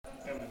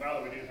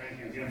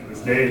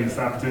this day and this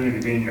opportunity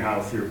to be in your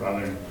house here,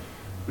 Father. And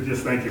we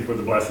just thank you for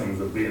the blessings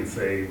of being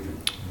saved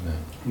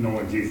and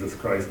knowing Jesus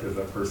Christ as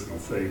our personal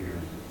Savior.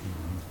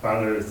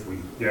 Father, as we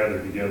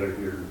gather together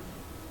here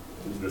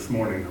this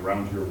morning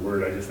around your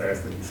word, I just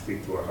ask that you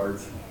speak to our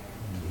hearts.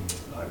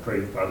 I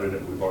pray, Father,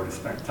 that we've already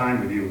spent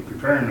time with you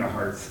preparing our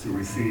hearts to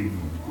receive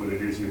what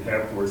it is you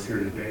have for us here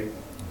today.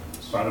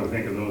 Father, we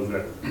think of those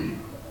that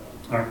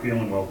aren't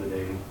feeling well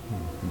today.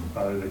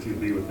 Father, that you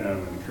be with them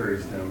and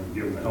encourage them and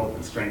give them the help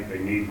and strength they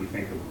need. We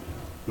think of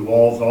the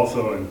walls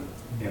also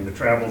and the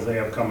travels they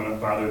have coming up,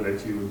 Father,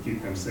 that you would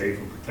keep them safe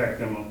and protect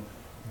them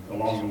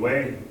along the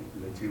way,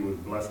 that you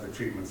would bless the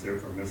treatments there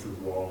for Mrs.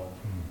 Wall,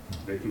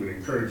 that you would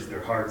encourage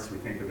their hearts. We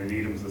think of the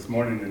Needhams this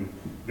morning and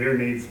their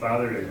needs,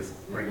 Father. I just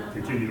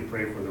continue to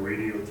pray for the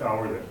radio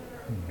tower, that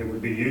it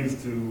would be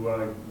used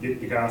to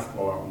get the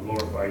gospel out and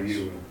glorify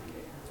you.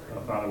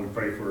 Father, we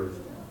pray for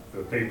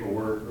the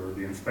paperwork or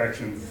the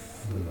inspections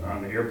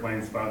on the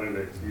airplanes, Father,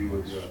 that you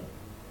would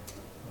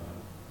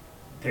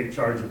take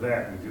charge of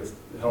that and just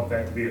help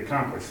that to be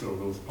accomplished so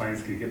those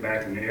planes could get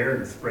back in the air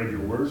and spread your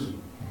word.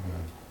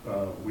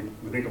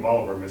 We think of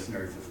all of our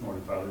missionaries this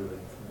morning, Father, that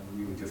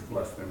you would just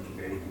bless them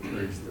today and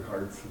encourage their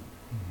hearts.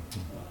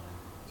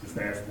 Just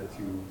ask that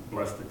you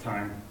bless the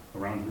time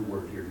around your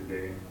word here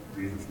today.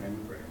 In Jesus' name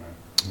we pray,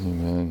 amen.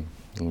 Amen.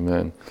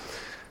 Amen.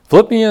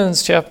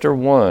 Philippians chapter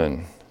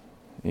 1.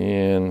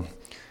 And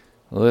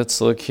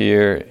let's look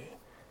here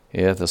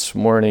at this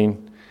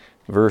morning,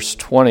 verse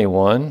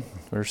 21.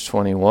 Verse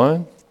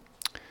 21.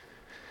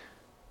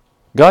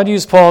 God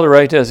used Paul to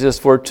write as this,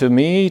 "For to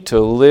me to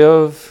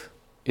live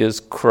is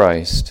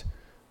Christ,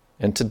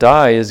 and to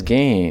die is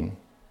gain.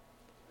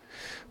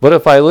 But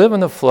if I live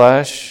in the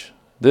flesh,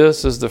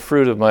 this is the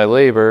fruit of my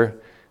labor,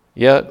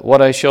 yet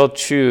what I shall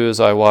choose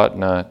I wot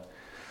not.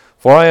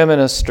 For I am in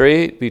a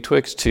strait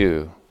betwixt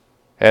two,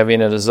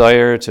 having a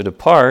desire to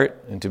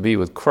depart and to be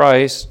with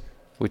Christ,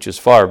 which is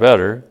far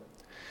better.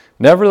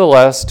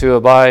 Nevertheless, to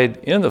abide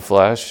in the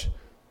flesh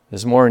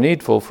is more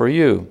needful for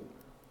you.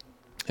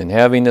 And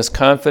having this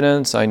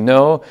confidence, I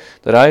know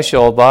that I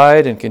shall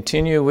abide and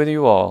continue with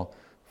you all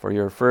for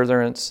your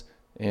furtherance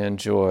and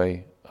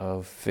joy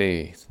of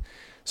faith."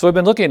 So we've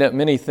been looking at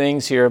many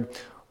things here.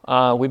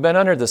 We've been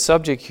under the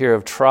subject here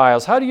of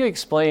trials. How do you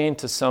explain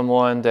to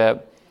someone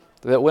that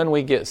when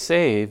we get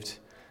saved,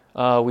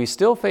 we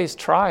still face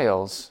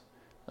trials,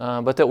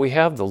 but that we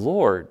have the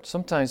Lord?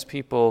 Sometimes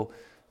people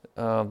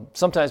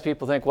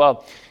think,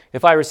 well,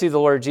 if I receive the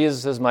Lord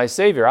Jesus as my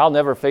Savior, I'll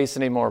never face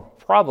any more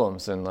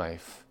problems in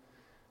life.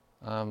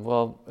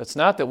 Well, it's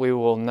not that we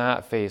will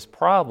not face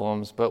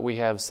problems, but we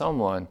have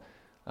someone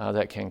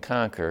that can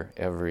conquer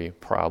every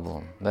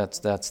problem.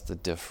 That's the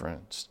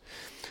difference.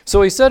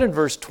 So he said in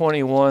verse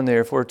 21,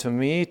 "Therefore to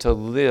me to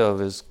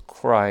live is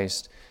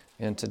Christ,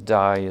 and to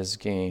die is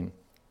gain."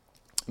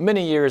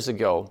 Many years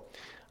ago,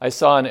 I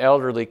saw an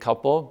elderly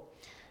couple,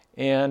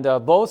 and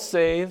both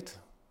saved,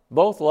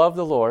 both loved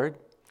the Lord,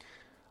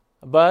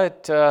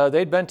 but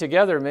they'd been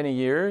together many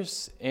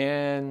years,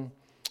 and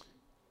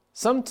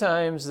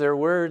sometimes their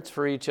words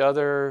for each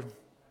other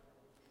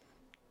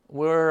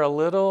were a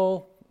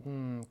little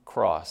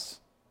cross.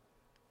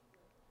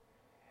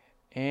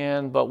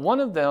 But one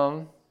of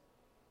them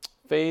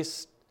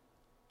faced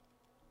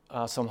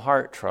some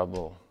heart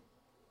trouble.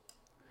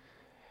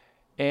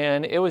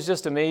 And it was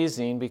just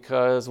amazing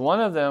because one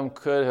of them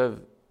could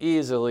have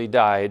easily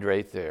died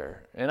right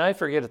there. And I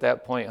forget at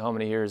that point how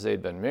many years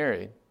they'd been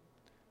married,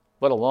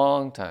 but a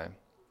long time.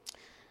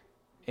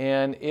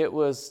 And it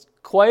was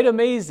quite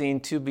amazing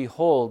to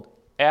behold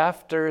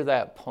after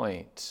that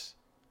point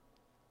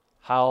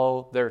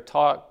how their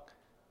talk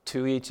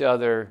to each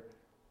other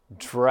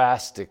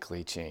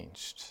drastically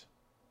changed.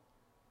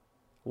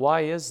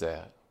 Why is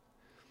that?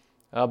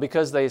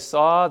 Because they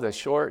saw the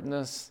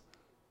shortness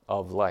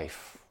of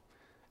life.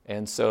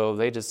 And so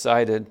they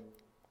decided,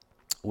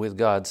 with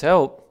God's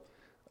help,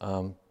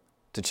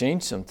 to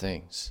change some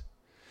things.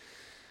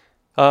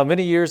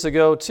 Many years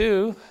ago,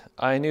 too,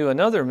 I knew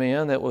another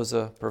man that was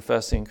a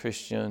professing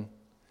Christian.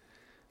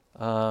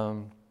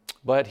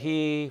 But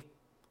he,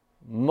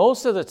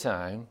 most of the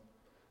time,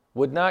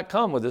 would not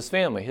come with his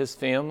family. His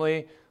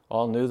family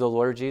all knew the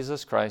Lord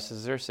Jesus Christ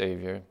as their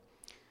Savior,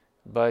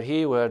 but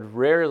he would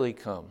rarely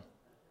come.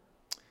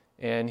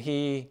 And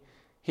he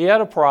had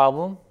a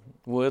problem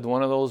with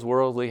one of those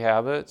worldly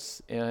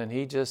habits, and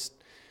he just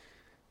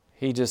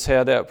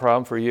had that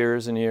problem for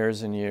years and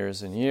years and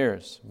years and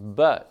years.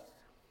 But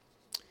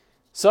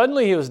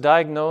suddenly he was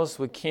diagnosed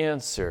with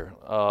cancer,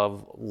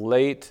 of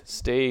late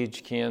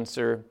stage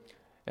cancer,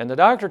 and the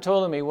doctor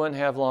told him he wouldn't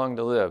have long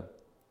to live.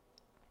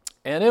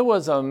 And it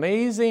was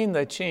amazing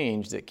the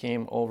change that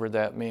came over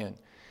that man.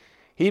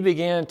 He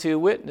began to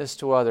witness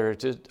to others,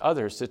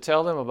 to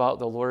tell them about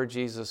the Lord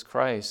Jesus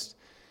Christ.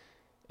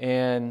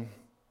 And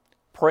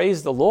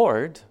praise the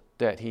Lord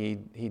that he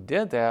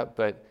did that,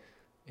 but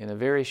in a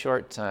very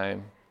short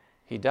time,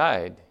 he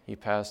died. He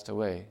passed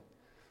away.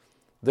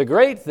 The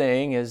great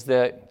thing is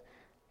that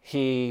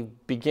he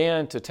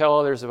began to tell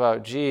others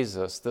about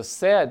Jesus. The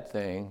sad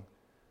thing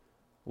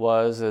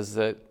is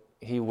that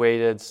he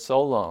waited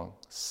so long,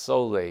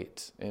 so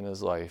late in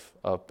his life,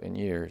 up in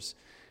years,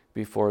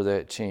 before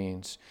that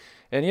changed.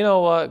 And you know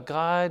what?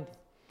 God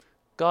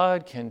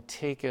can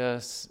take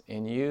us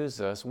and use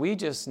us. We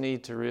just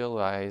need to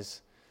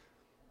realize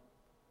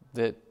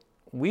that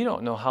we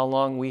don't know how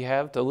long we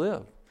have to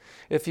live.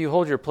 If you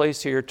hold your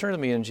place here, turn to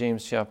me in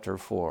James chapter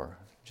 4.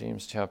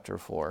 James chapter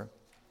 4.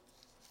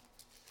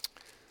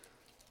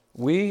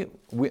 We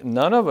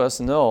none of us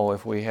know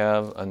if we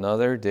have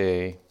another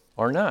day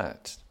or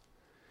not.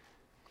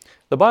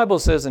 The Bible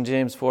says in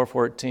James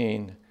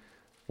 4:14,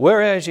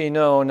 whereas ye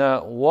know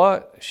not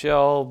what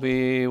shall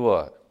be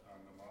what?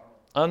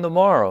 On the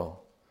morrow.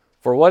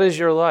 For what is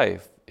your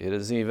life? It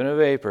is even a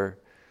vapor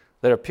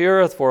that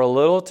appeareth for a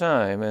little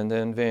time and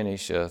then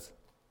vanisheth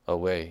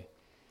away.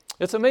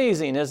 It's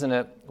amazing, isn't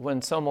it,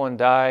 when someone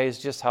dies,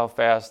 just how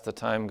fast the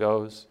time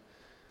goes.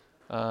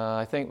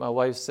 I think my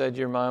wife said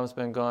your mom's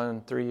been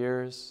gone 3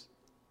 years,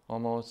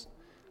 almost.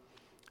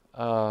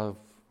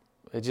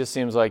 It just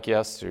seems like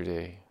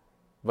yesterday,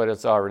 but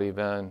it's already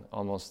been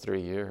almost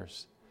 3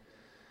 years.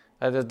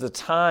 The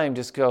time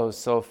just goes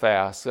so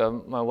fast.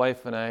 My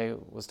wife and I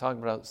was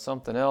talking about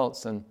something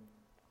else, and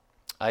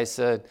I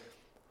said,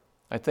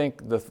 I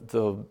think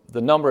the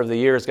number of the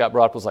years got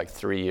brought up was like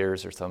 3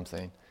 years or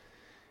something.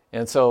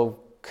 And so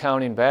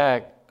counting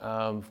back,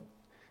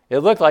 it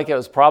looked like it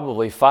was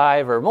probably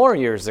 5 or more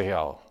years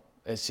ago.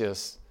 It's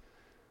just,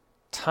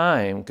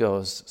 time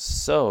goes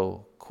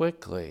so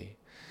quickly.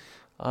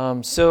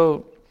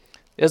 So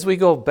as we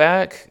go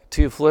back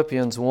to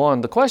Philippians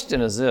 1, the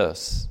question is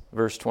this,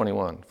 verse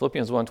 21,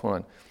 Philippians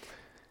 1:21.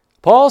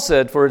 Paul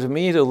said, for to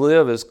me to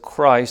live is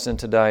Christ and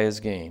to die is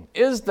gain.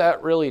 Is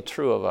that really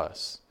true of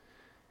us?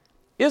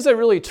 Is it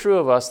really true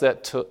of us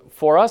that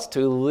for us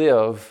to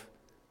live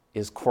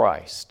is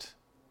Christ?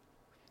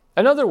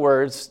 In other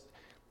words,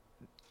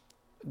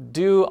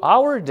 do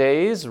our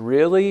days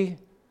really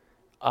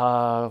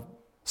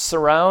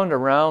surround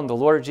around the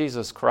Lord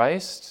Jesus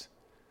Christ?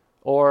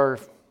 Or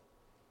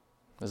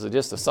is it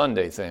just a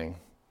Sunday thing?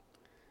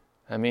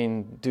 I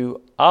mean,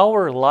 do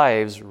our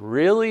lives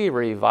really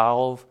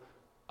revolve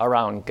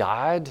around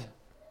God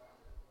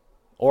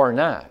or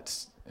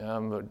not?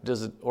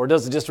 Does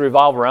it just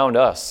revolve around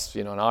us,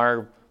 and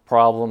our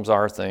problems,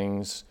 our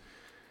things,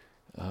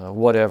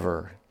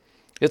 whatever?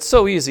 It's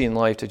so easy in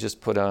life to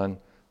just put on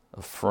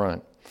a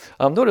front.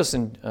 Notice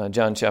in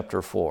John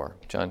chapter 4.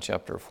 John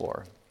chapter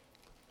 4.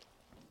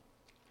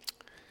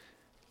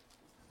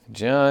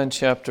 John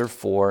chapter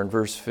 4 and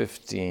verse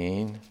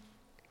 15.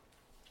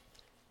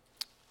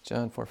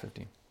 John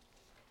 4:15.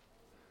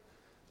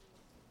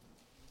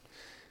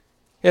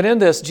 And in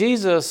this,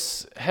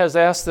 Jesus has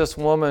asked this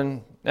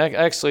woman,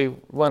 actually,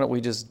 why don't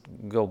we just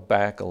go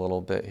back a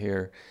little bit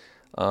here.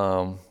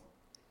 And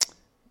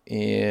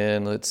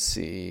let's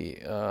see,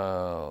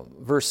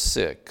 verse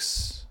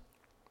 6.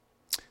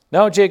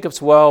 Now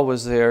Jacob's well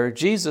was there.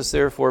 Jesus,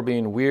 therefore,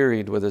 being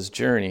wearied with his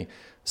journey,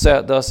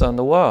 sat thus on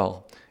the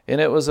well, and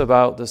it was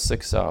about the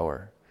 6th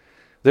hour.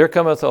 There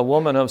cometh a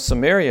woman of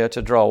Samaria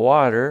to draw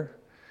water.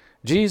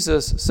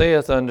 Jesus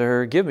saith unto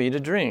her, give me to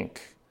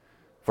drink.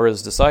 For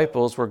his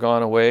disciples were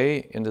gone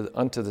away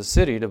unto the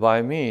city to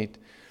buy meat.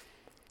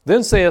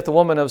 Then saith the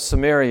woman of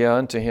Samaria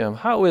unto him,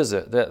 how is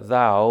it that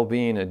thou,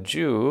 being a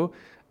Jew,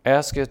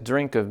 asketh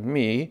drink of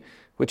me,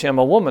 which am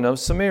a woman of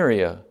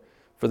Samaria?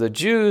 For the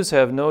Jews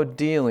have no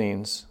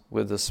dealings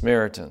with the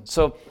Samaritans.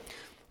 So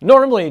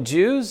normally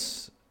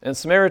Jews and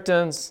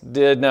Samaritans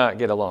did not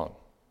get along.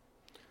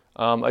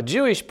 A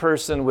Jewish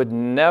person would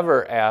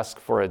never ask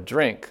for a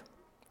drink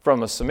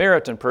from a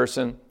Samaritan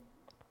person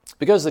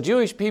because the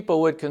Jewish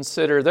people would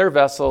consider their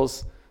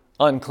vessels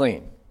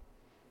unclean.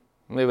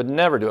 They would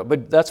never do it.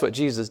 But that's what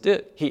Jesus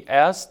did. He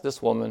asked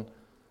this woman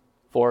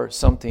for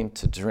something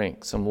to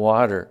drink, some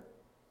water.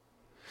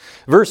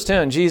 Verse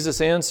 10,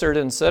 Jesus answered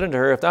and said unto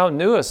her, if thou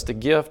knewest the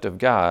gift of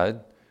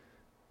God,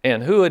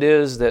 and who it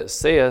is that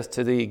saith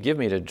to thee, give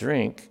me to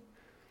drink,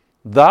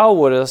 thou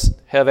wouldest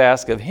have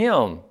asked of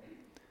him,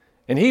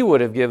 and he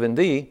would have given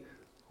thee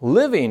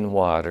living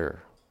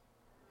water.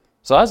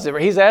 So that's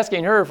different. He's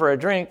asking her for a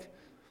drink,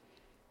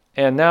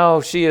 and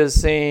now she is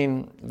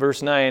saying,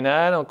 verse 9,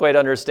 I don't quite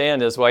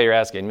understand this, why you're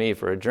asking me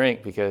for a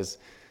drink, because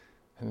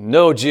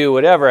no Jew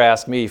would ever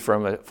ask me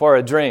for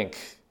a drink.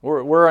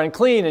 We're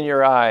unclean in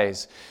your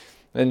eyes.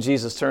 Then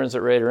Jesus turns it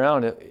right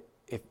around.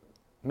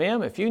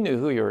 Ma'am, if you knew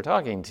who you were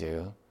talking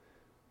to,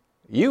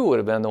 you would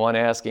have been the one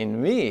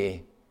asking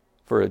me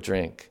for a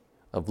drink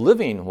of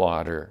living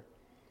water.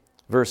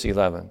 Verse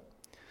 11.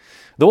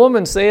 The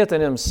woman saith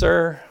unto him,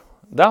 Sir,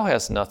 thou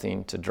hast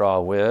nothing to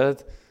draw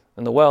with,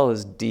 and the well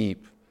is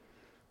deep.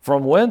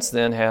 From whence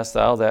then hast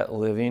thou that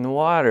living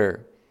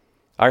water?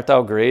 Art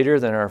thou greater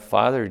than our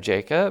father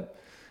Jacob,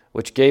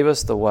 which gave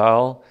us the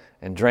well,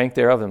 and drank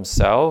thereof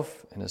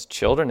himself, and his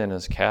children, and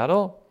his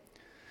cattle?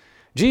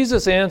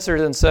 Jesus answered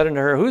and said unto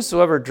her,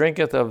 Whosoever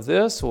drinketh of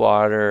this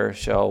water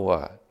shall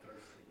what?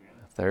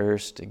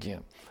 Thirst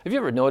again. Have you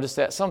ever noticed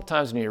that?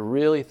 Sometimes when you're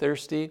really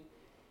thirsty,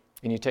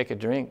 and you take a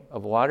drink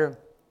of water,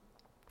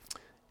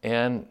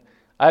 and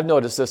I've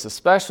noticed this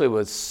especially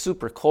with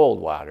super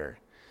cold water.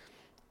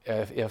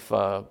 If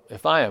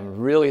I am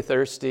really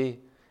thirsty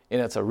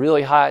and it's a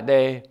really hot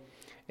day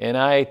and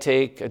I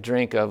take a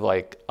drink of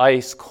like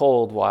ice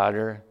cold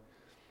water,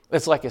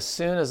 it's like as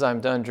soon as I'm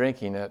done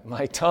drinking it,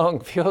 my tongue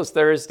feels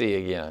thirsty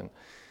again.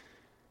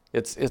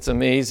 It's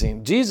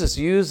amazing. Jesus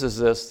uses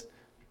this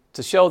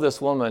to show this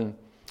woman,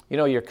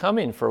 you're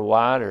coming for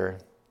water,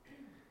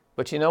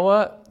 but you know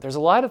what? There's a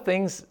lot of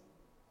things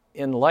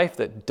in life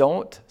that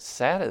don't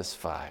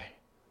satisfy.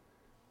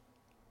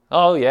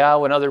 Oh yeah,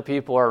 when other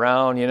people are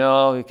around,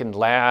 you can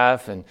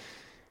laugh and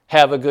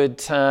have a good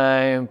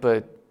time,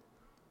 but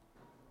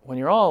when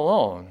you're all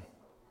alone,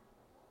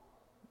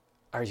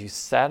 are you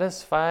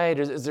satisfied?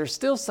 Is there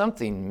still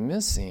something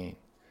missing?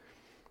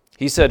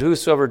 He said,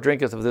 whosoever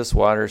drinketh of this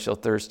water shall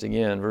thirst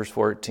again. Verse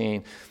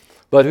 14.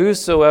 But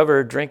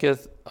whosoever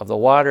drinketh of the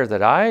water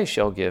that I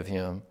shall give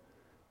him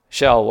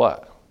shall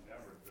what?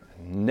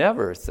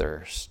 Never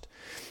thirst.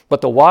 But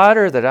the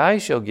water that I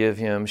shall give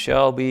him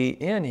shall be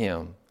in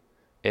him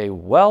a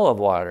well of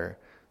water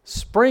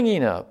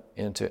springing up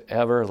into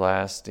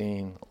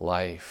everlasting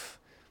life.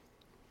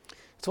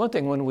 It's one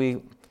thing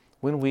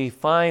when we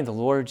find the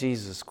Lord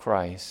Jesus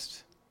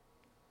Christ,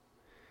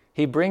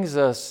 He brings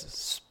us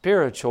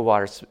spiritual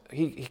water.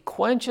 He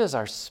quenches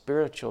our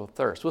spiritual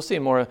thirst. We'll see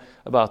more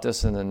about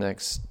this in the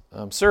next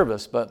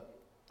service. But,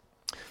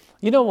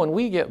 when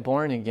we get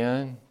born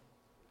again,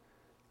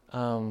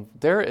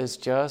 there is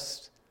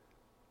just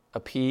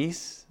a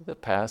peace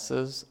that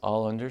passes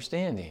all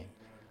understanding.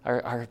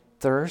 Our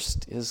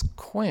thirst is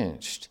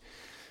quenched.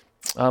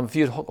 If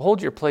you'd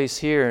hold your place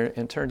here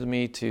and turn to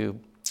me to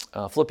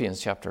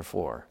Philippians chapter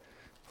 4.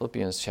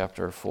 Philippians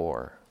chapter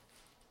 4.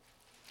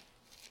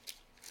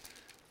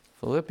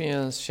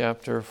 Philippians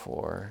chapter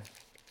 4.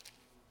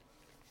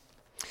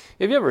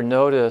 Have you ever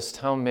noticed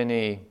how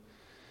many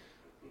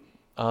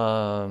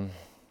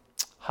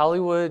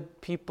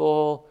Hollywood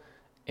people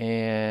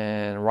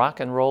and rock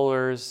and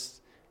rollers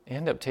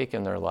end up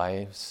taking their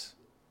lives?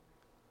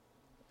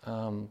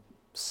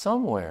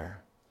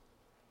 Somewhere.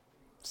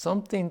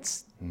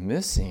 Something's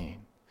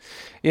missing.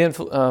 In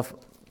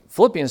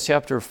Philippians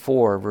chapter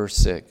 4, verse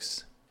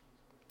 6,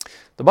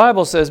 the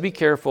Bible says, be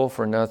careful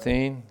for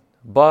nothing,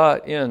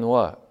 but in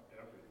what?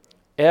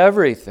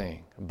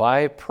 Everything.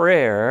 By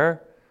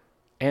prayer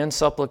and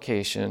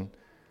supplication,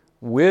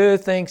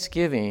 with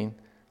thanksgiving,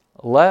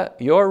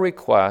 let your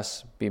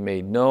requests be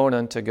made known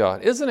unto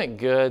God. Isn't it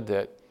good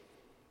that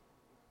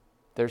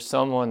there's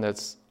someone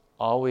that's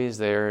always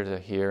there to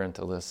hear and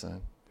to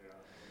listen?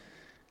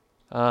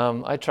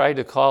 I tried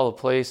to call a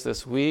place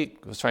this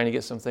week, was trying to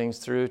get some things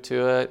through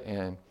to it,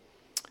 and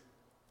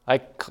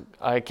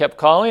I kept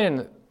calling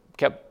and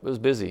it was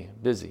busy.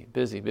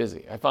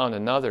 I found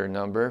another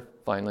number,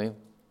 finally,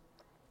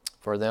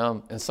 for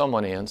them, and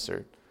someone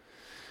answered.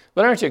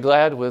 But aren't you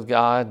glad with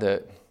God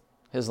that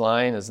His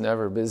line is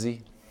never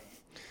busy?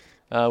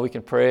 We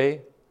can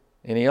pray,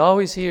 and He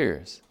always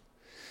hears.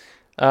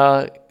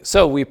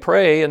 So we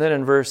pray, and then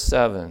in verse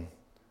 7,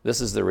 this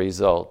is the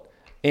result.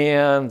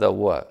 And the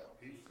what?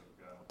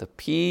 The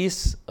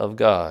peace of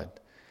God.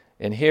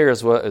 And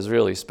here's what is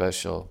really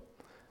special.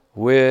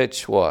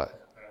 Which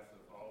what?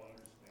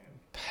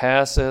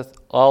 Passeth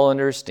all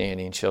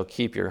understanding shall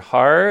keep your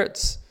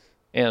hearts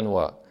and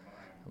what?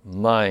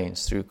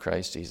 Minds through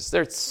Christ Jesus.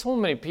 There's so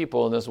many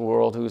people in this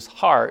world whose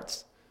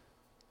hearts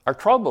are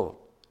troubled.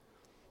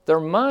 Their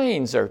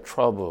minds are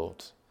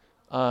troubled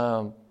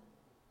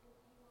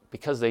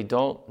because they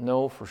don't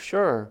know for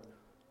sure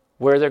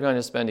where they're going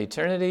to spend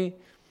eternity.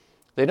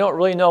 They don't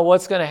really know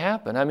what's going to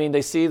happen. I mean,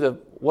 they see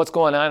what's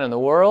going on in the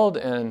world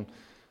and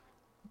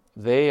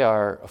they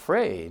are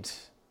afraid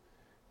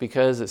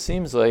because it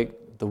seems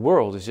like the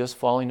world is just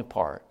falling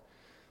apart.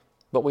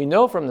 But we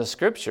know from the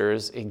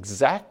Scriptures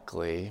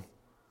exactly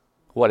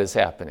what is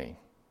happening.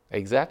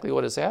 Exactly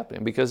what is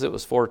happening because it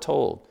was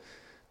foretold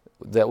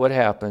that would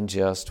happen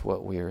just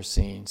what we are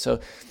seeing.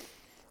 So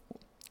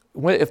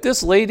if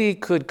this lady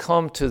could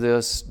come to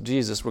this,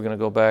 Jesus, we're going to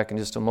go back in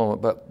just a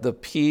moment, but the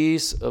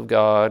peace of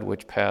God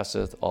which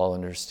passeth all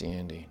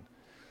understanding.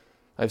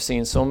 I've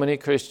seen so many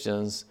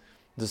Christians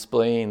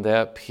displaying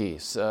that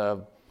peace.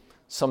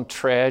 Some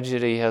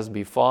tragedy has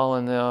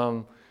befallen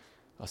them.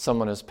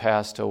 Someone has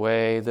passed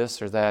away.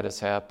 This or that has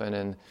happened.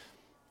 And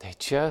they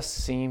just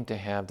seem to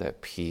have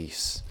that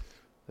peace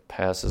that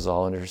passes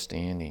all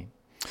understanding.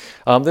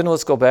 Then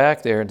let's go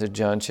back there to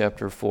John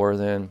chapter 4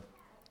 then.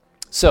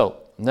 So,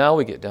 now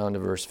we get down to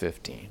verse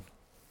 15.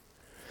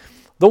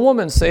 The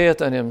woman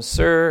saith unto him,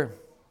 Sir,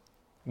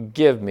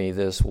 give me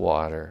this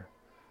water,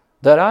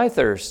 that I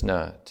thirst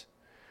not,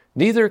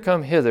 neither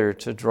come hither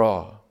to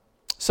draw.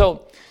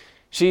 So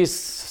she's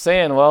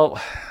saying,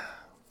 well,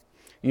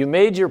 you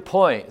made your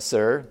point,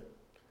 sir.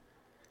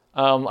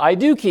 I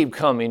do keep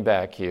coming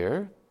back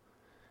here,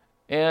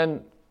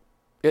 and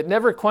it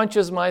never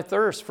quenches my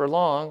thirst for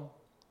long.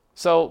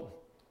 So,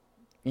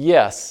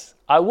 yes,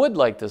 I would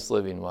like this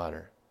living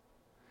water.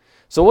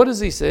 So what does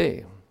he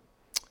say?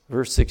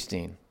 Verse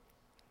 16.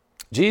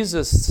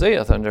 Jesus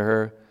saith unto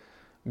her,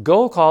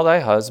 Go call thy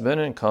husband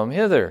and come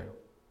hither.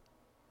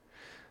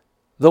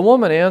 The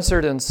woman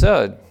answered and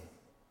said,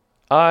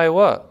 I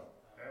what?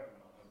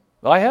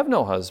 I have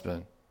no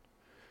husband.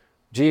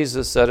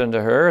 Jesus said unto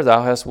her,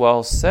 Thou hast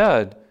well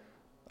said,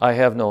 I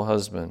have no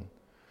husband.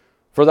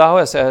 For thou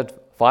hast had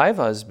 5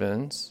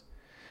 husbands,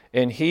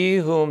 and he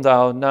whom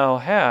thou now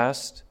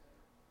hast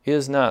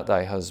is not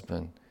thy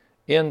husband.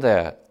 In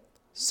that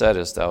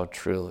saidest thou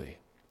truly.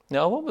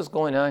 Now, what was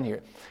going on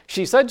here?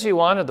 She said she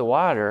wanted the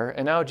water,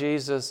 and now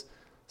Jesus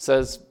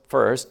says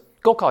first,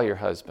 go call your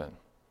husband.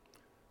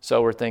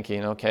 So we're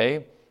thinking,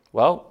 okay,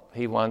 well,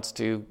 he wants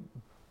to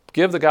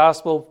give the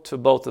gospel to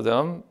both of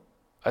them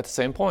at the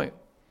same point.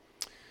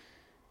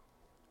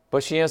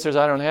 But she answers,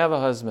 I don't have a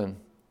husband.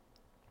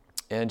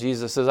 And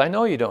Jesus says, I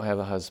know you don't have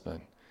a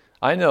husband.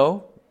 I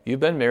know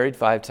you've been married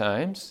 5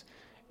 times.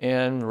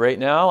 And right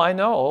now I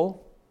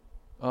know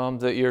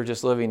that you're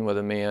just living with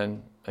a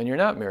man and you're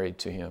not married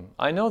to him.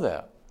 I know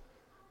that.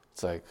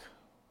 It's like,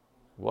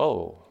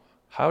 whoa,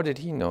 how did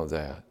he know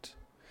that?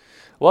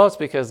 Well, it's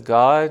because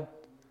God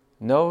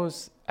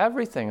knows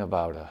everything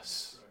about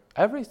us.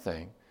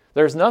 Everything.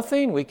 There's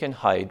nothing we can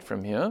hide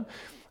from him.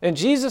 And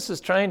Jesus is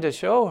trying to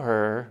show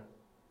her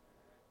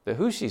that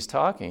who she's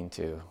talking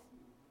to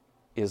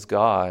is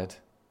God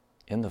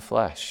in the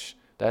flesh.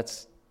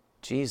 That's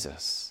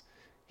Jesus.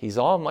 He's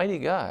Almighty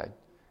God.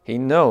 He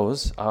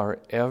knows our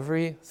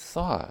every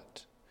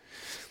thought.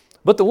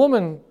 But the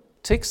woman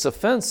takes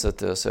offense at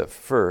this at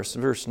first,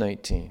 verse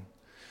 19.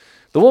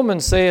 The woman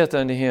saith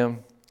unto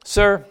him,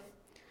 Sir,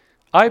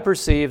 I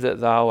perceive that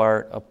thou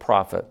art a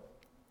prophet.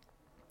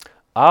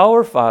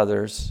 Our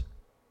fathers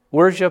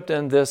worshipped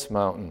in this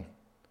mountain,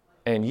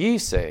 and ye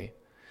say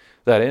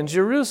that in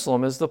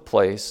Jerusalem is the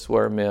place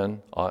where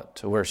men ought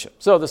to worship.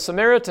 So the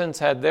Samaritans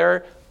had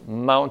their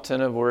mountain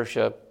of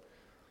worship.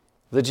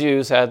 The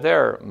Jews had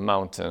their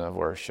mountain of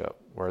worship,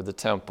 where the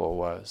temple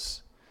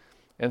was.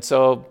 And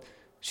so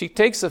she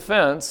takes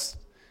offense.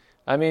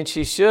 I mean,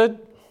 she should,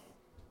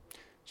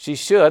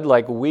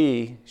 like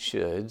we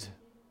should,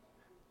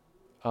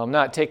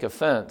 not take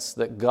offense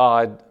that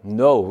God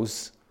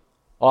knows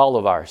all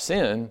of our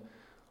sin.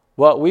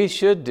 What we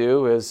should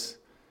do is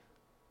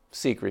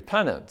seek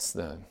repentance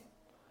then.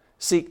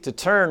 Seek to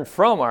turn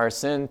from our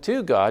sin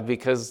to God,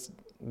 because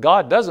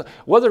God doesn't,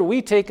 whether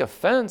we take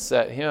offense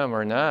at him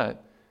or not,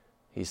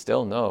 he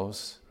still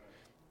knows.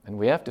 And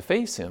we have to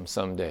face him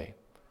someday.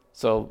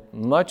 So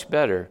much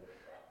better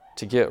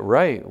to get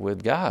right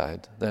with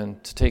God than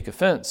to take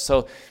offense.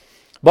 So,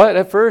 but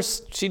at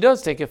first she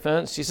does take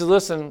offense. She says,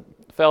 listen,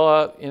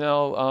 fella,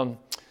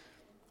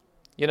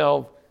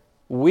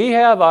 we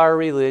have our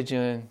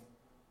religion,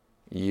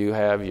 you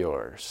have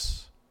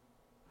yours.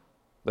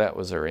 That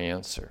was her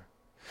answer.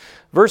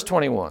 Verse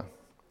 21,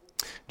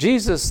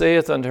 Jesus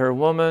saith unto her,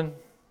 Woman,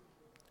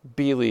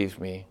 believe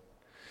me,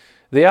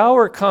 the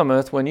hour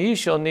cometh when ye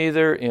shall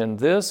neither in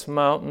this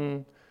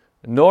mountain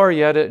nor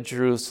yet at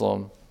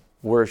Jerusalem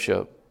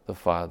worship the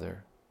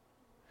Father.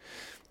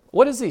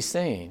 What is he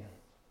saying?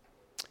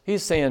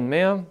 He's saying,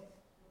 ma'am,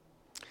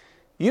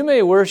 you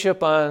may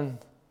worship on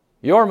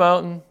your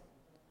mountain.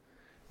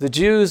 The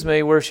Jews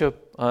may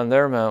worship on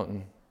their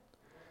mountain.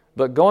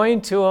 But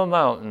going to a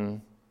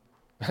mountain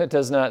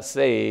does not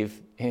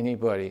save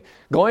anybody.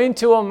 Going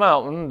to a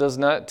mountain does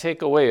not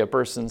take away a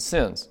person's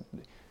sins.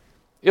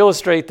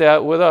 Illustrate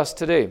that with us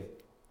today.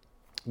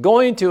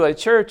 Going to a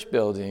church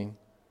building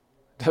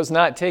does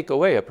not take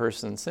away a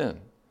person's sin.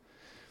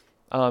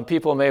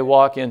 People may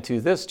walk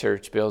into this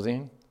church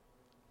building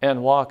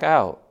and walk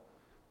out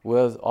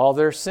with all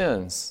their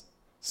sins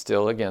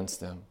still against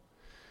them.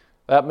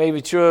 That may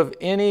be true of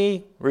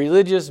any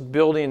religious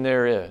building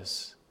there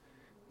is.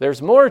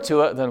 There's more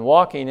to it than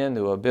walking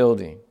into a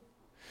building.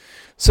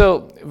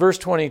 So, verse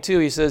 22,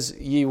 he says,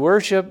 Ye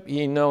worship,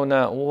 ye know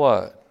not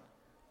what.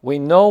 We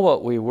know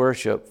what we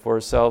worship, for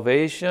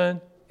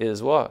salvation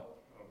is what?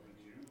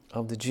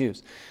 Of the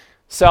Jews.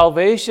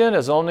 Salvation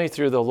is only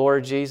through the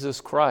Lord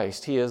Jesus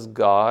Christ. He is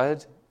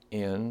God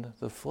in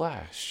the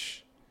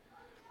flesh.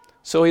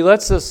 So he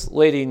lets this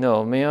lady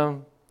know,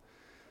 ma'am,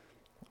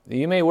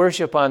 you may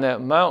worship on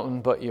that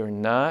mountain, but you're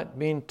not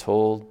being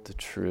told the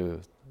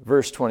truth.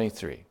 Verse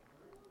 23.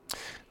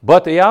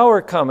 But the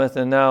hour cometh,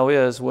 and now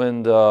is,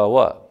 when the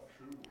what?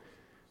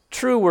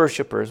 True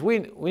worshipers. We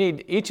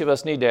need, each of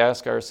us need to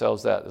ask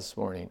ourselves that this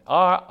morning.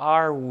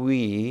 Are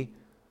we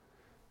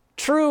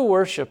true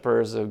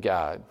worshipers of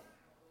God?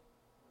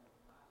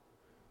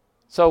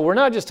 So we're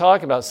not just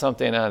talking about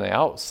something on the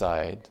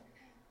outside.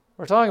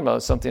 We're talking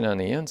about something on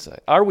the inside.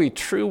 Are we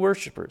true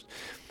worshipers?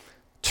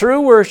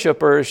 True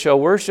worshipers shall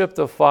worship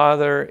the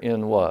Father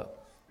in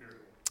what?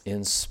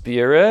 In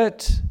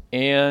spirit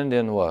and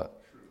in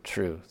what?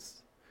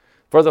 Truth.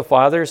 For the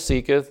Father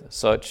seeketh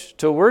such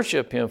to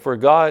worship him. For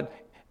God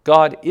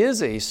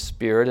is a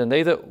spirit, and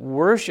they that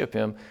worship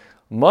him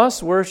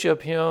must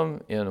worship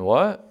him in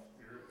what?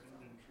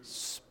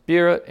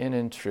 Spirit and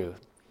in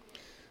truth.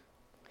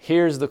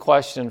 Here's the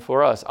question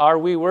for us. Are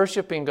we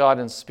worshiping God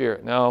in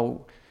spirit?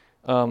 Now,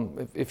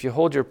 if you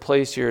hold your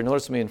place here,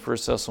 notice me in 1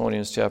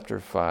 Thessalonians chapter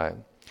 5.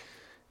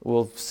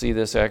 We'll see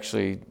this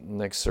actually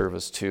next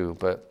service too.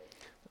 But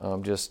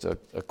just a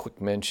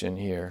quick mention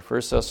here.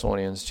 1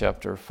 Thessalonians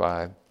chapter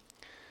 5.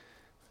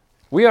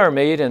 We are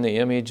made in the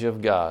image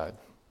of God.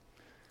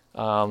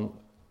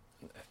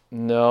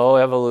 No,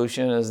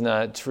 evolution is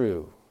not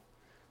true.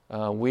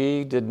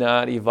 We did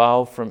not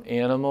evolve from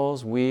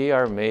animals. We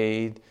are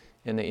made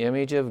in the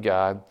image of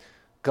God.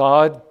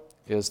 God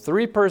is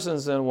three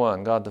persons in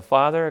one. God the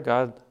Father,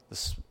 God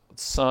the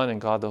Son,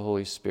 and God the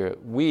Holy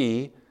Spirit.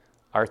 We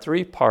are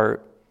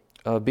three-part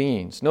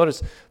beings.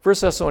 Notice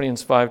 1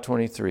 Thessalonians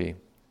 5:23.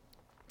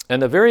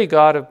 And the very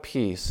God of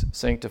peace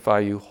sanctify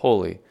you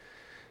wholly.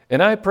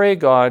 And I pray,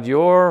 God,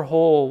 your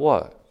whole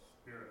what?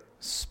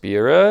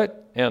 Spirit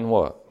and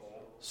what?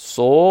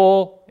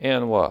 Soul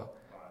and what?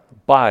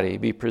 Body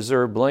be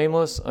preserved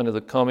blameless unto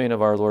the coming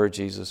of our Lord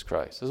Jesus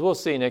Christ. As we'll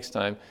see next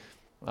time,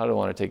 I don't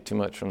want to take too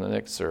much from the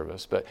next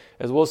service, but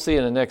as we'll see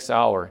in the next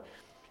hour,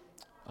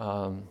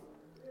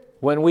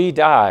 when we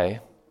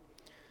die,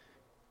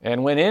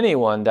 and when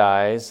anyone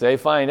dies, they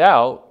find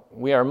out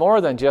we are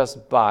more than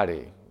just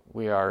body.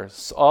 We are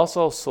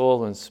also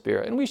soul and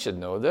spirit. And we should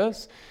know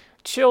this.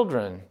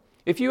 Children,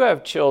 if you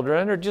have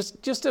children, or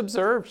just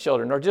observe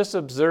children, or just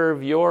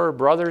observe your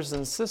brothers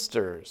and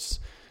sisters,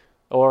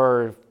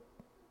 or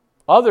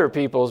other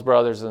people's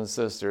brothers and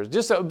sisters.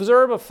 Just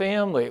observe a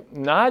family.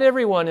 Not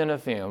everyone in a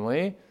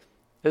family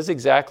is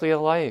exactly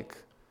alike.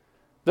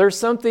 There's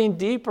something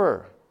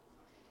deeper.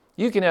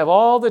 You can have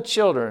all the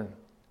children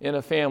in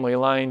a family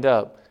lined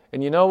up,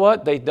 and you know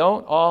what? They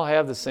don't all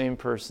have the same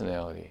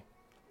personality.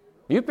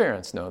 You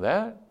parents know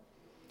that.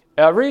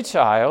 Every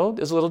child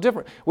is a little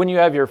different. When you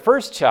have your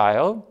first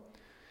child,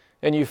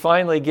 and you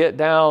finally get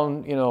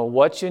down,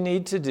 what you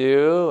need to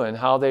do and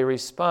how they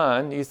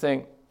respond, you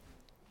think,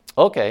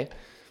 okay,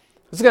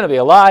 it's going to be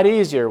a lot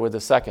easier with the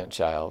second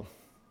child.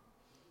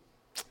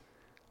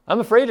 I'm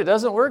afraid it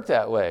doesn't work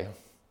that way.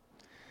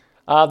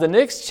 The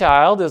next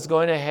child is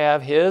going to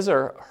have his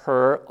or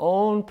her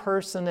own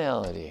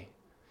personality.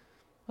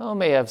 Well, it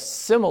may have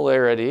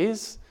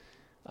similarities,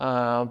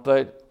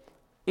 but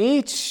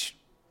each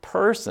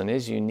person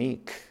is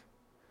unique.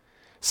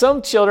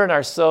 Some children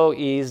are so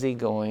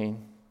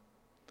easygoing,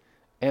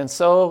 and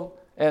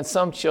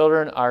some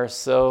children are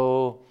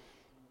so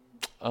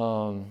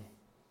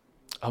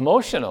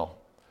emotional,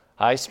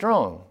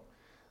 high-strung.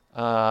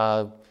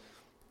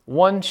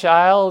 One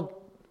child,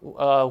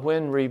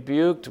 when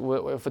rebuked,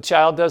 if a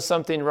child does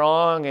something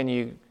wrong and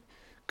you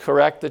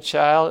correct the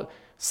child,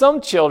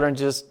 some children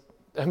just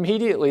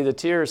immediately the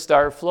tears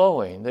start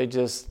flowing. They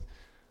just,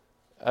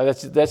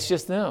 that's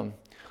just them.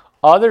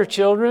 Other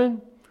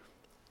children,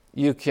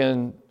 you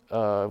can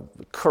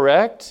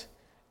correct,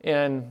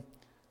 and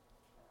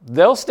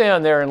they'll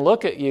stand there and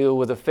look at you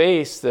with a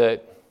face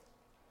that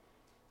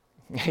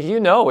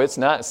it's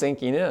not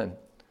sinking in.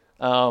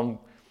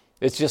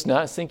 It's just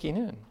not sinking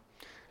in.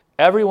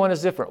 Everyone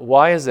is different.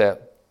 Why is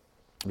that?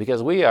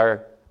 Because we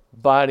are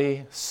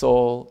body,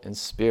 soul, and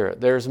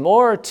spirit. There's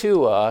more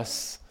to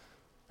us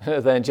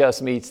than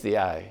just meets the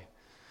eye.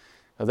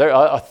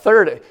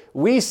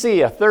 We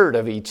see a third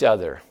of each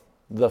other,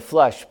 the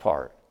flesh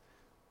part,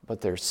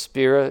 but there's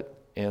spirit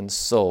and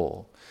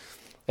soul.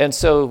 And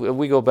so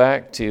we go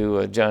back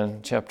to John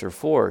chapter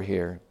 4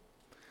 here,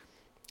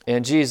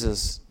 and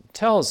Jesus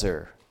tells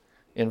her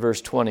in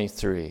verse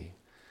 23,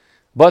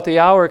 but the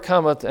hour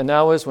cometh, and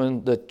now is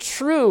when the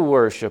true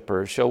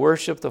worshipers shall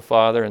worship the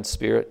Father in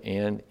spirit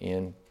and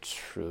in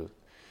truth.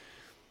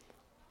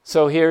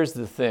 So here's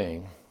the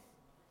thing.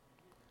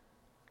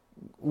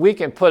 We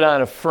can put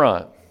on a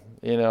front,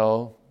 we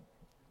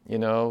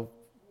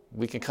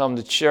can come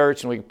to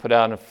church and we can put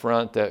on a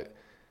front that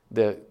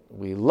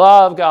we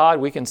love God.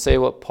 We can say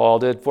what Paul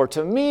did, for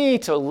to me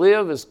to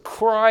live is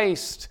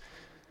Christ.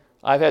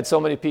 I've had so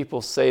many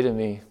people say to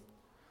me,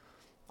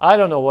 I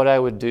don't know what I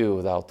would do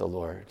without the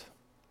Lord.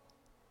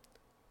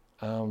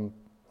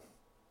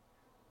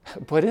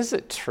 But is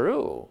it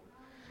true?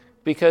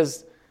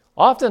 Because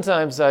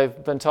oftentimes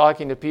I've been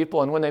talking to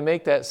people, and when they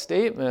make that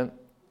statement,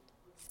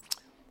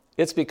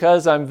 it's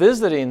because I'm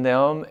visiting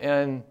them,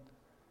 and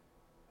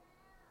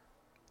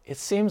it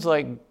seems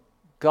like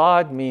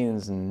God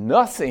means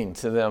nothing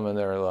to them in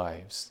their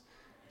lives.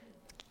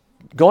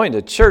 Going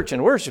to church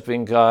and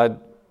worshiping God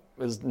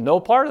is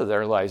no part of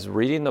their lives.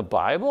 Reading the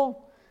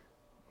Bible,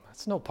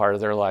 that's no part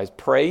of their lives.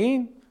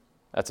 Praying,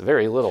 that's a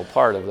very little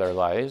part of their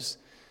lives.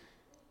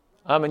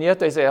 And yet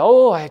they say,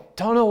 I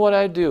don't know what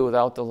I'd do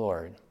without the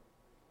Lord.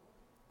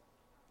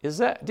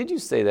 Did you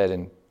say that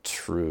in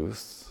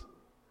truth?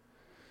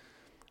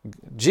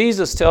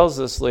 Jesus tells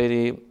this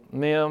lady,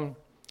 ma'am,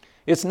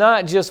 it's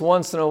not just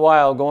once in a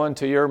while going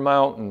to your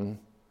mountain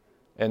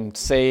and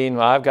saying,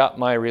 well, I've got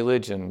my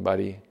religion,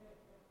 buddy.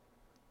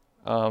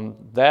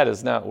 That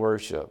is not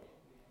worship.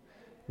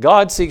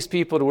 God seeks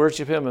people to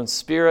worship Him in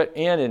spirit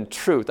and in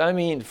truth. I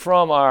mean,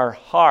 from our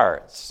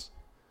hearts.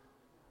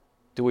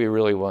 Do we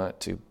really want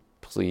to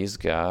please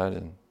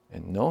God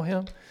and know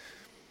Him?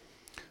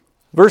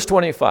 Verse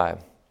 25.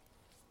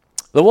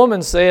 The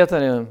woman saith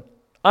unto him,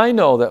 I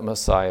know that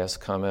Messiah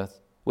cometh,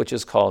 which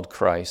is called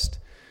Christ.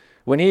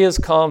 When He is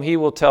come, He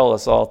will tell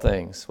us all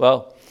things.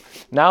 Well,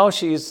 Now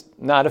she's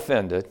not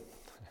offended,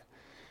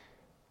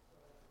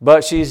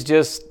 but she's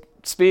just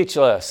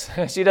speechless.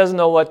 She doesn't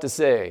know what to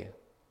say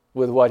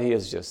with what he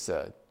has just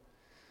said.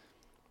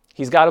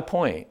 He's got a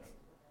point.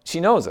 She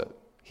knows it.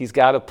 He's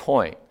got a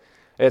point.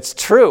 It's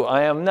true.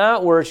 I am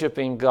not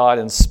worshiping God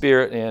in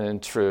spirit and in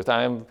truth.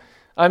 I'm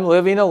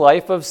living a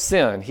life of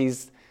sin.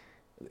 He's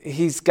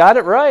got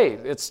it right.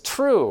 It's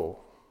true.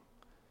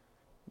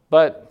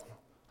 But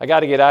I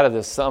got to get out of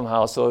this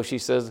somehow. So she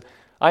says,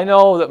 I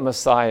know that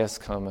Messiah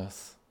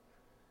cometh.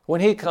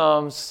 When he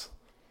comes,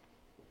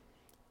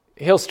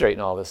 he'll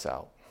straighten all this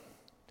out.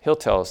 He'll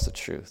tell us the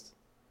truth.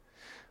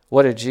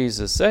 What did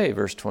Jesus say?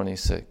 Verse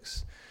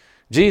 26.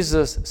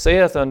 Jesus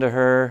saith unto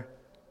her,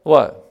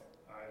 what?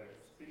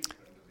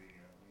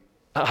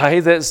 I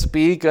that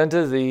speak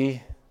unto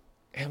thee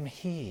am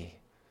he.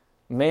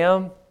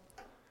 Ma'am,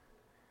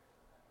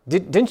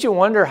 didn't you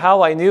wonder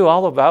how I knew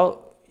all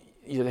about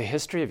the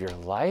history of your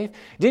life?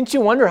 Didn't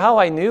you wonder how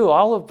I knew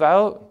all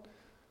about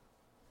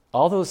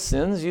all those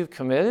sins you've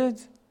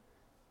committed?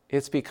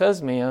 It's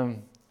because,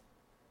 ma'am,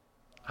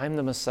 I'm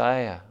the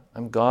Messiah.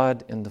 I'm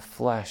God in the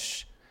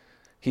flesh.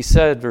 He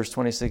said, verse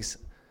 26,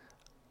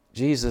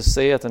 Jesus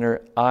saith unto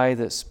her, I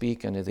that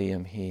speak unto thee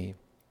am he.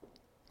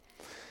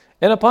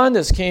 And upon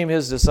this came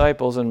his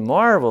disciples and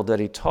marveled that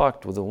he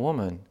talked with a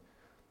woman.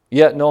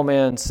 Yet no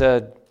man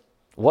said,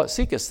 what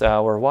seekest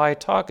thou, or why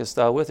talkest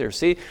thou with her?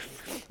 See,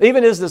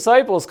 even his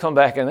disciples come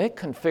back and they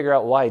couldn't figure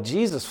out why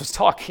Jesus was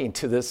talking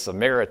to this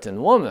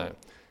Samaritan woman.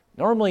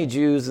 Normally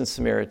Jews and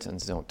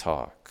Samaritans don't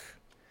talk.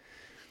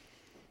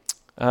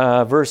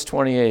 Verse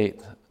 28,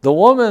 the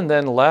woman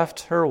then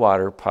left her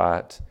water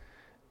pot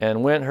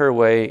and went her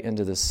way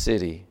into the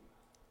city.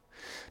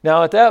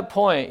 Now at that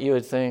point you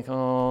would think,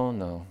 oh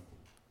no.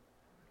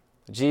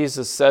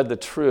 Jesus said the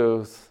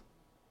truth,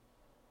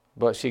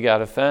 but she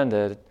got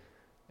offended,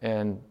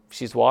 and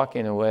she's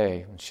walking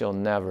away, and she'll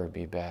never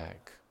be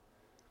back.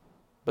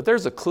 But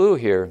there's a clue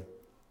here.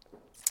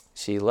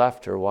 She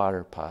left her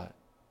water pot.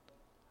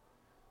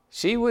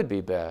 She would be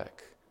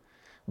back.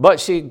 But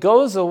she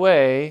goes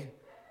away,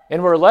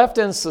 and we're left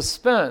in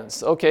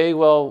suspense. Okay,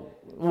 well,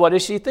 what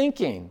is she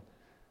thinking?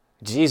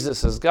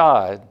 Jesus is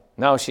God.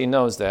 Now she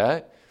knows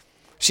that.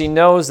 She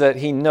knows that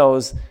he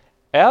knows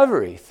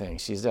everything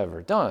she's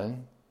ever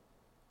done,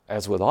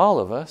 as with all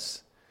of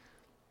us.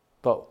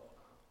 But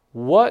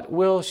what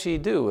will she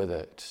do with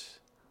it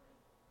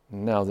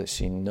now that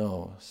she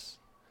knows?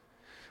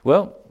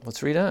 Well,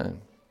 let's read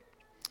on.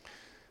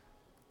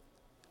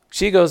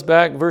 She goes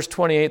back, verse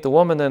 28, the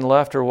woman then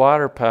left her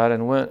water pot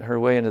and went her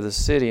way into the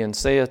city and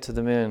saith to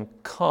the men,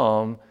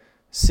 come,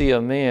 see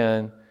a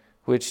man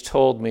which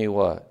told me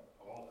what?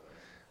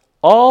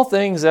 All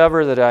things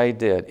ever that I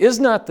did. Is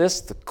not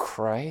this the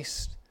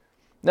Christ?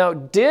 Now,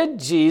 did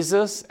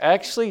Jesus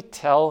actually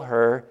tell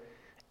her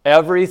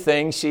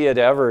everything she had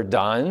ever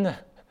done?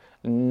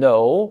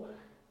 No.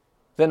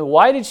 Then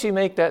why did she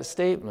make that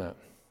statement?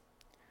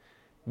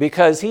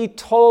 Because he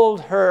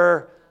told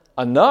her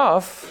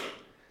enough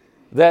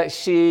that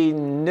she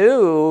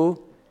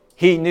knew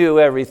he knew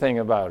everything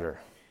about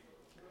her.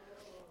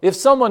 If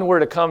someone were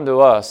to come to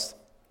us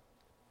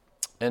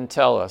and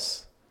tell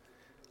us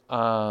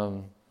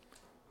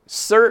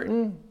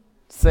certain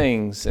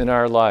things in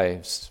our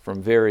lives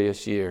from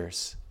various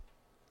years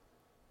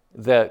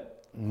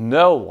that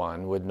no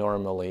one would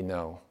normally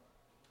know,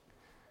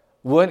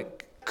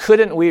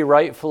 couldn't we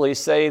rightfully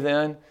say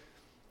then,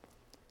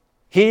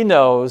 he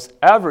knows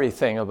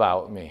everything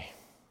about me?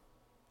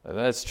 And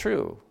that's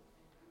true.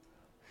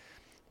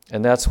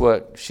 And that's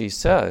what she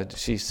said.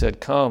 She said,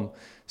 come,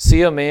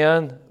 see a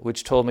man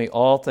which told me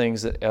all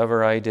things that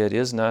ever I did.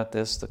 Is not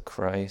this the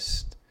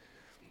Christ?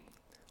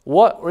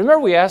 Remember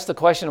we asked the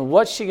question,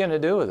 what's she going to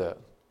do with it?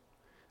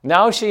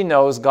 Now she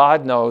knows,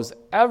 God knows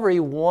every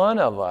one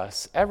of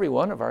us, every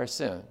one of our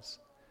sins.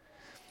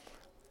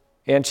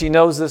 And she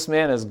knows this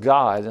man is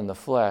God in the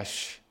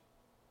flesh.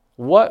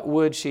 What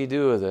would she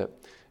do with it?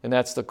 And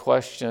that's the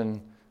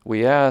question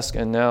we ask.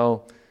 And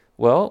now,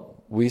 well,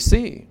 we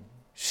see.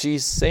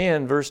 She's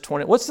saying, verse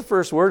 20, what's the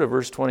first word of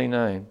verse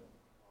 29?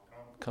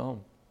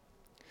 Come.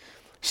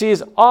 She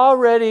is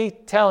already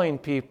telling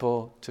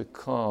people to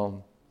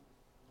come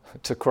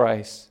to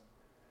Christ.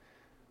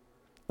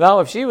 Now,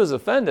 if she was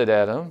offended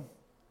at him,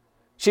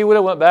 she would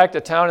have went back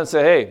to town and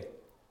said, hey,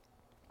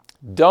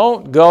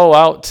 don't go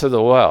out to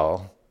the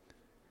well,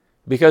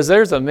 because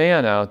there's a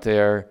man out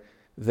there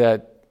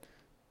that,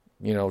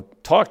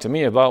 talked to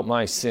me about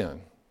my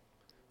sin.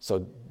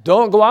 So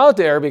don't go out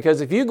there,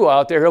 because if you go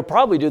out there, he'll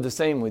probably do the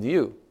same with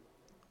you.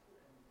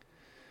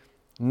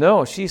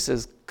 No, she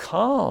says,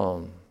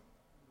 come,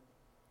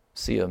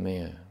 see a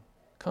man.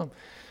 Come.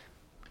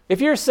 If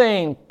you're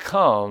saying,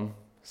 come,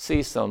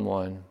 see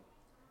someone,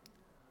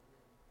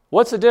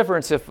 what's the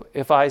difference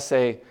if I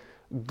say,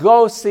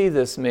 go see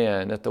this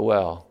man at the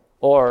well,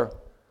 or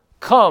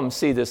come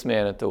see this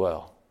man at the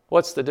well?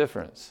 What's the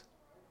difference?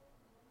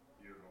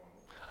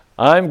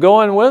 I'm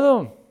going with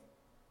him.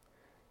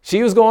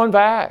 She was going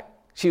back.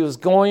 She was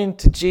going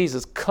to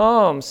Jesus.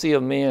 Come see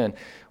a man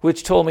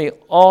which told me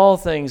all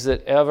things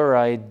that ever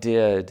I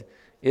did.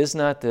 is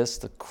not this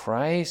the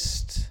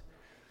Christ?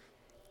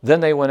 Then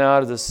they went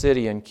out of the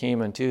city and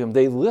came unto him.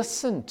 They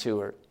listened to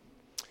her.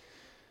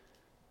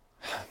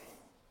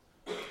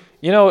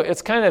 You know,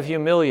 it's kind of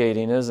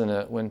humiliating, isn't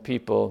it, when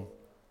people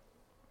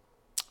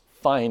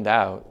find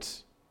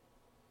out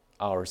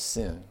our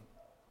sin.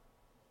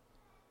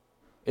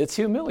 It's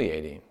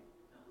humiliating.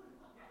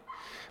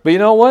 But you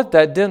know what?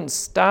 That didn't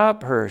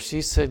stop her.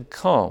 She said,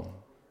 come,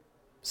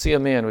 see a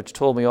man which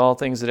told me all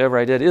things that ever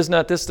I did. Is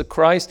not this the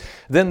Christ?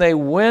 Then they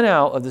went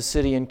out of the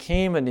city and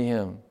came unto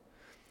him.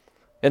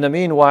 In the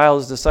meanwhile,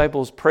 his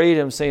disciples prayed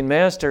him, saying,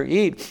 Master,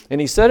 eat.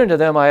 And he said unto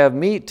them, I have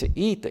meat to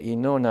eat that ye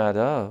know not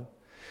of.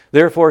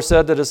 Therefore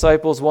said the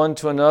disciples one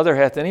to another,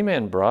 hath any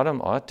man brought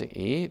him aught to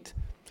eat?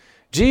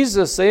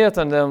 Jesus saith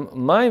unto them,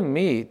 my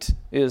meat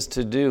is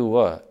to do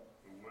what?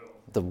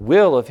 The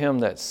will of him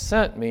that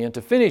sent me, and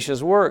to finish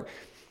his work.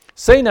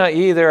 Say not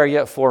ye, there are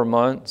yet 4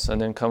 months, and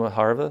then cometh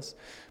harvest?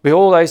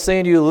 Behold, I say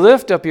unto you,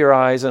 lift up your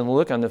eyes and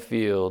look on the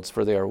fields,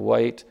 for they are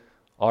white,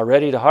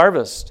 already to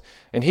harvest.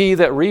 And he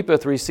that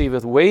reapeth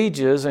receiveth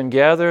wages, and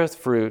gathereth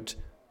fruit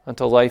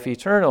unto life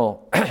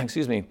eternal.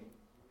 Excuse me.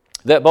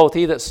 That both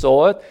he that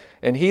soweth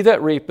and he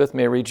that reapeth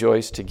may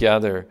rejoice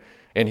together.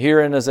 And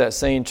herein is that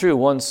saying true,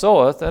 one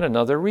soweth and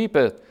another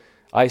reapeth.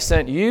 I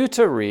sent you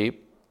to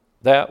reap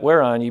that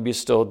whereon ye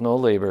bestowed no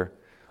labor.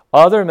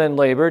 Other men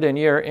labored, and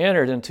ye are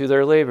entered into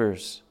their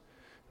labors.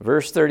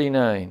 Verse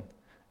 39.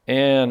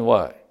 And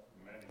what?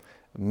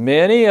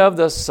 Many of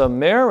the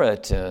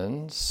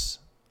Samaritans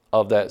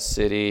of that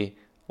city,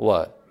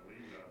 what?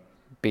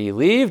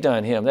 Believed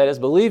on him. That is,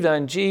 believed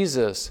on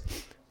Jesus.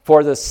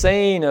 For the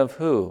saying of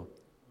who?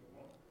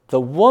 The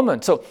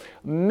woman. So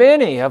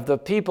many of the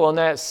people in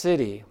that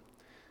city,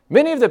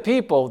 many of the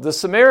people, the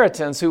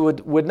Samaritans who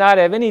would not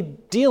have any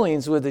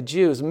dealings with the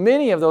Jews,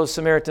 many of those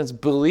Samaritans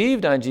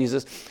believed on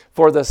Jesus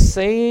for the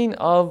saying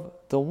of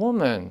the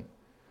woman,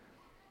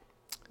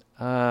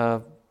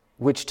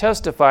 which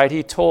testified,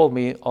 he told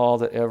me all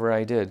that ever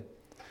I did.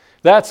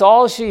 That's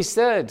all she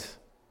said.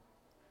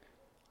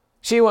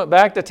 She went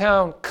back to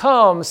town,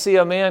 come see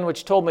a man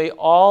which told me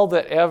all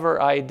that ever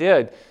I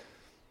did.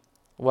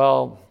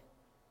 Well,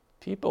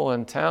 people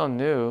in town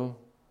knew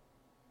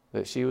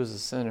that she was a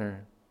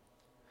sinner.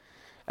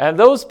 And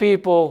those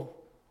people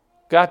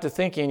got to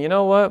thinking, you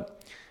know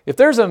what? If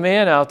there's a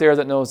man out there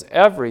that knows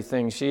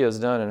everything she has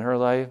done in her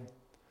life,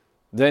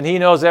 then he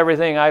knows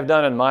everything I've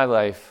done in my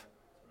life.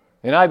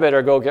 And I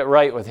better go get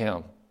right with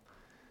him.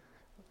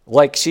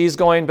 Like she's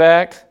going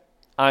back,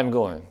 I'm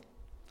going.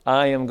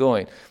 I am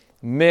going.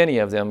 Many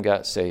of them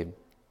got saved.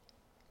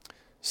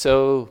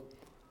 So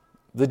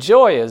the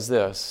joy is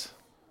this.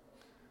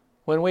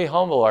 When we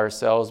humble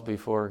ourselves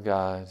before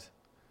God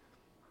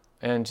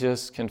and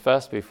just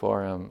confess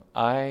before him,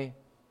 I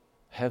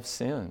have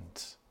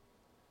sinned.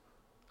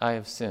 I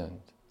have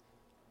sinned.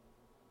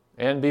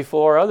 And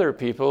before other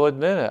people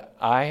admit it,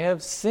 I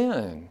have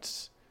sinned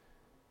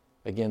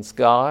against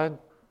God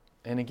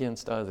and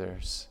against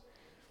others.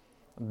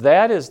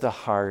 That is the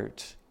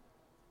heart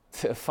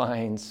that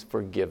finds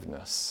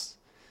forgiveness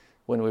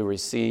when we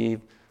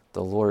receive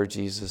the Lord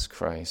Jesus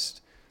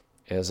Christ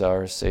as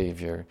our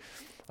Savior.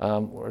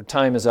 Our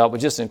time is out,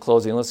 but just in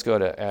closing, let's go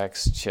to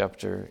Acts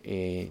chapter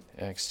 8.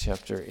 Acts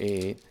chapter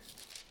 8.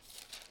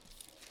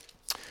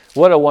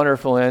 What a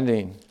wonderful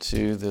ending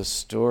to this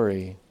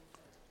story,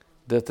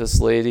 that this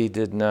lady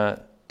did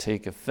not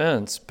take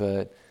offense,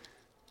 but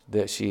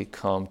that she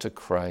come to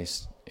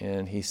Christ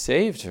and he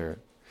saved her.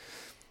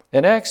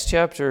 In Acts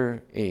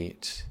chapter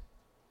 8,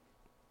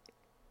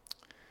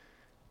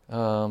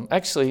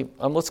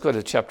 let's go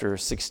to chapter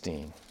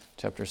 16.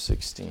 Chapter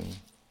 16.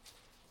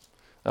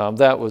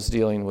 That was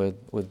dealing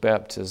with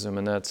baptism,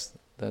 and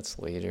that's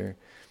later.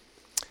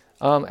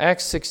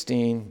 Acts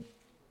 16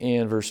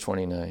 and verse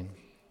 29.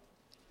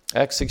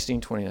 Acts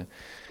 16:29.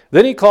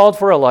 Then he called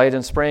for a light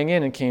and sprang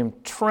in and came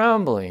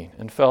trembling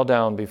and fell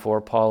down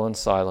before Paul and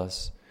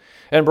Silas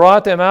and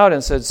brought them out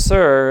and said,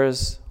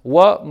 Sirs,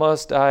 what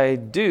must I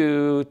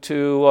do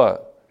to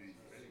what?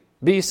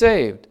 Be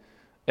saved.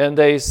 And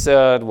they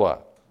said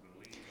what?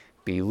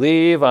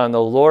 Believe on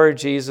the Lord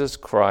Jesus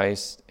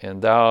Christ,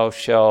 and thou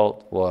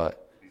shalt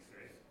what?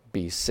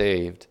 Be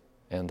saved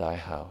and thy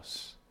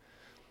house.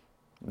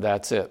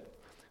 That's it.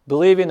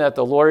 Believing that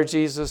the Lord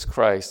Jesus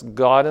Christ,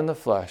 God in the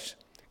flesh,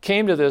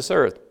 came to this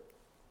earth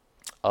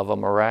of a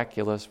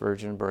miraculous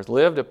virgin birth,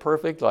 lived a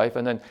perfect life,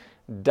 and then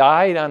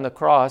died on the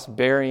cross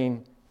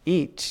bearing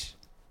each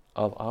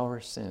of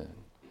our sin.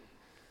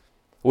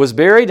 Was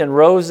buried and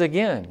rose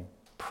again,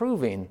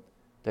 proving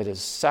that his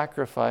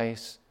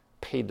sacrifice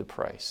paid the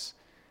price.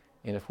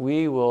 And if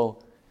we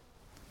will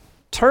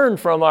turn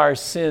from our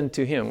sin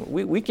to him,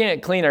 we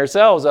can't clean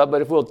ourselves up,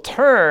 but if we'll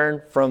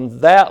turn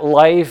from that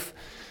life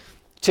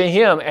to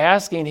him,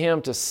 asking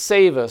him to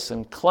save us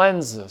and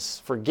cleanse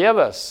us, forgive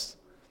us,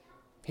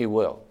 he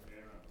will.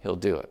 He'll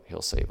do it.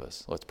 He'll save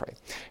us. Let's pray.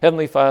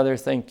 Heavenly Father,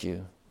 thank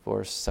you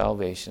for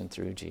salvation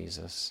through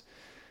Jesus.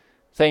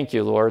 Thank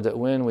you, Lord, that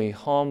when we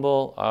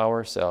humble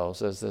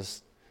ourselves, as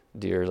this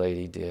dear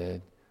lady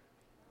did,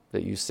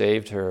 that you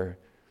saved her,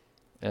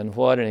 And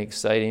what an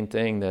exciting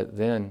thing that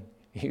then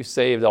you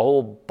saved a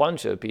whole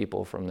bunch of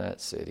people from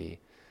that city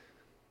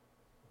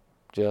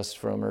just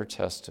from her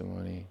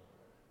testimony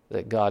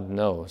that God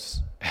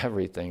knows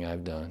everything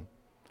I've done.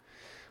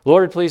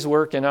 Lord, please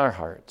work in our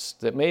hearts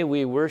that may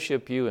we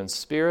worship you in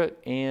spirit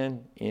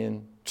and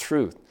in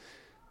truth.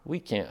 We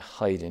can't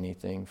hide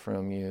anything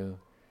from you.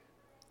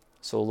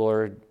 So,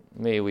 Lord,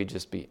 may we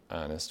just be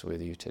honest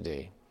with you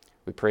today.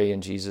 We pray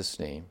in Jesus'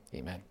 name.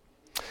 Amen.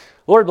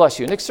 Lord bless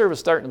you. Next service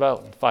starting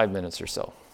about 5 minutes or so.